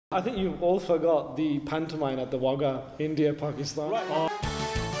I think you've all forgot the pantomime at the Wagah, India, Pakistan. Right.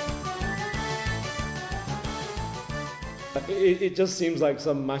 It just seems like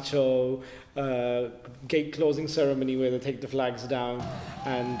some macho gate closing ceremony where they take the flags down,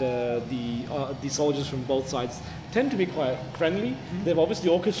 and the soldiers from both sides tend to be quite friendly. They've obviously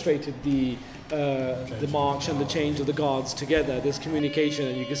orchestrated the march and the change of the guards together. There's communication,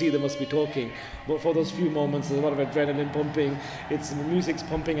 and you can see they must be talking. But for those few moments, there's a lot of adrenaline pumping. The music's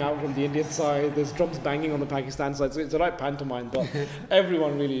pumping out from the Indian side. There's drums banging on the Pakistan side. So it's a right pantomime, but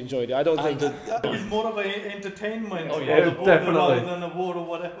everyone really enjoyed it. I don't think that it's more of an entertainment. Oh yeah, definitely. Rather than a war or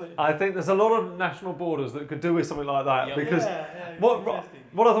whatever. I think there's a lot of national borders that could do with something like that, because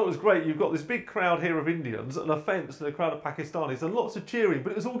what I thought was great, you've got this big crowd here of Indians and a fence and a crowd of Pakistanis and lots of cheering,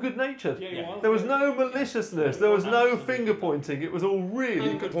 but it was all good-natured. There was no maliciousness, there was no finger pointing, it was all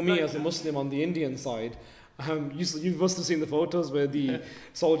really good. For me as a Muslim on the Indian side, you must have seen the photos where the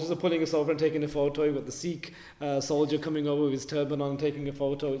soldiers are pulling us over and taking a photo. You've got the Sikh soldier coming over with his turban on and taking a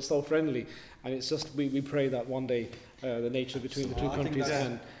photo. It's so friendly, and it's just we pray that one day the nature between the two countries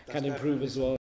can improve as well.